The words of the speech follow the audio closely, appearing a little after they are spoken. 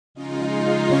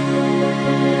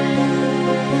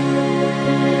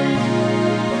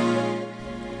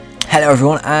Hello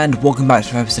everyone and welcome back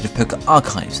to an episode of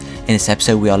PokeArchives. In this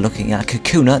episode we are looking at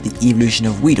Kakuna, the evolution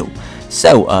of Weedle.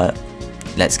 So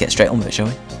let's get straight on with it, shall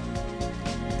we?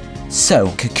 So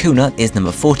Kakuna is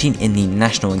number 14 in the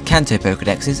National and Kanto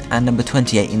Pokedexes and number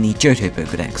 28 in the Johto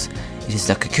Pokedex. It is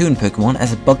a Cocoon Pokemon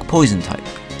as a bug poison type.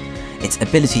 Its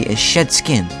ability is Shed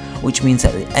Skin, which means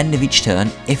that at the end of each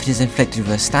turn, if it is inflicted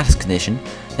with a status condition,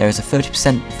 there is a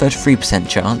 33%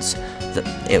 chance that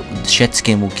Shed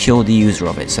Skin will cure the user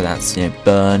of it. So that's,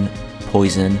 burn,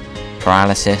 poison,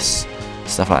 paralysis,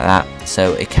 stuff like that.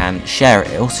 So it can share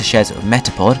it. It also shares it with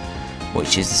Metapod,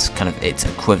 which is kind of its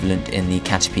equivalent in the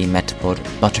Caterpie Metapod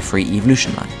Butterfree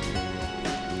evolution line.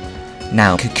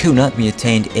 Now, Kakuna can be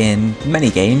obtained in many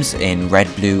games in Red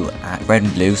and Blue,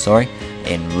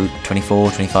 in Route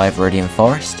 24, 25, Viridian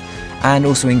Forest, and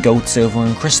also in Gold, Silver,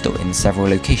 and Crystal in several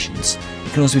locations.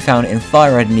 It can also be found in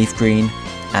Fire Red and Leaf Green,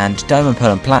 and Diamond,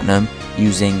 Pearl, and Platinum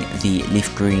using the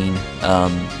Leaf Green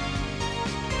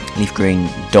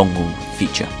dongle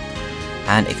feature.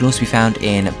 And it can also be found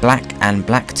in Black and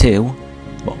Black 2,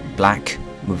 well, Black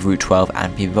with Route 12,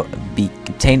 and be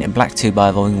obtained in Black 2 by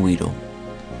evolving Weedle.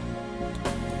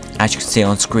 As you can see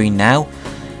on screen now,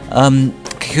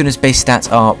 Kakuna's base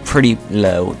stats are pretty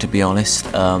low, to be honest.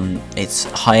 Its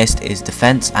highest is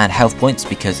defense and health points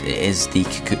because it is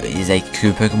a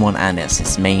Kakuna Pokemon and that's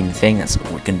its main thing. That's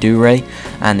what it can do really.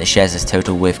 And it shares this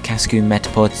total with Cascoon,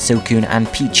 Metapod, Silcoon, and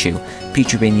Pichu.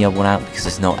 Pichu being the other one out because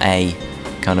it's not a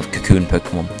kind of Cocoon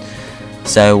Pokemon.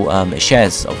 So it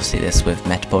shares obviously this with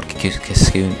Metapod,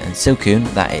 Cascoon, and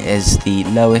Silcoon. That it is the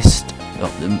lowest,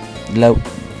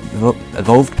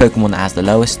 evolved Pokemon that has the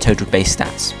lowest total base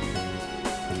stats.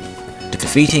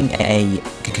 Defeating a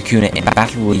Kakuna in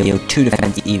battle will yield 2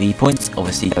 defensive EV points,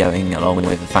 obviously going along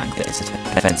with the fact that it's a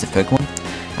defensive Pokemon.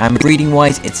 And breeding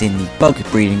wise, it's in the bug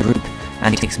breeding group,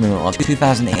 and it takes a minimum of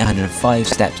 2,805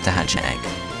 steps to hatch an egg.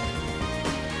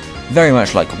 Very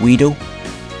much like Weedle,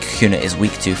 Kakuna is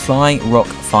weak to Fly, Rock,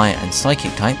 Fire, and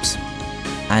Psychic types,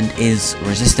 and is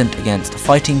resistant against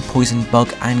Fighting, Poison,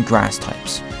 Bug, and Grass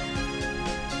types.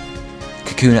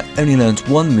 Kakuna only learns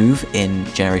one move in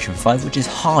Generation 5, which is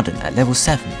Harden at level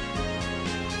 7.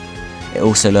 It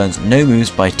also learns no moves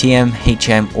by TM,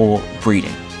 HM, or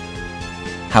breeding.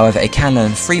 However, it can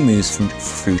learn 3 moves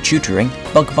through tutoring: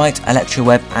 Bug Bite, Electro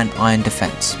Web, and Iron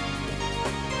Defense.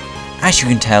 As you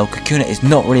can tell, Kakuna is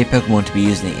not really a Pokemon to be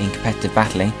using in competitive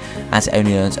battling, as it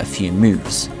only learns a few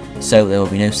moves, so there will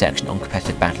be no section on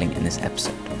competitive battling in this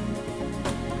episode.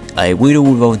 A Weedle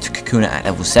will evolve into Kakuna at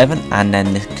level 7, and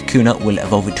then the Kakuna will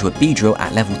evolve into a Beedrill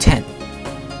at level 10.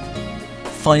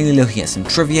 Finally, looking at some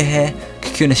trivia here,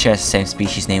 Kakuna shares the same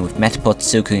species name with Metapod,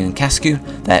 Silcoon, and Cascoon.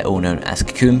 They're all known as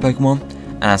Cocoon Pokemon,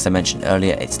 and as I mentioned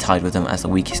earlier, it's tied with them as the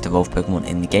weakest evolved Pokemon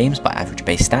in the games by average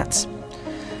base stats.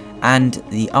 And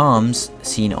the arms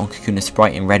seen on Kakuna's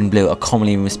sprite in Red and Blue are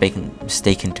commonly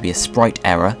mistaken to be a sprite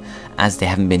error, as they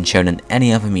haven't been shown in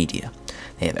any other media.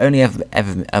 They have only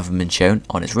ever been shown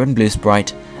on its Red and Blue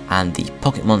sprite and the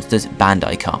Pocket Monsters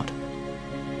Bandai card.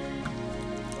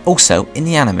 Also, in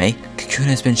the anime, Kakuna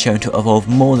has been shown to evolve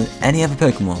more than any other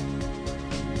Pokemon.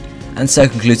 And so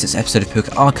concludes this episode of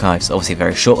PokeArchives. Obviously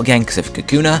very short again because of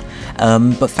Kakuna,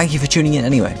 but thank you for tuning in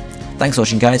anyway. Thanks for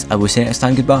watching guys, I will see you next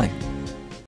time, goodbye.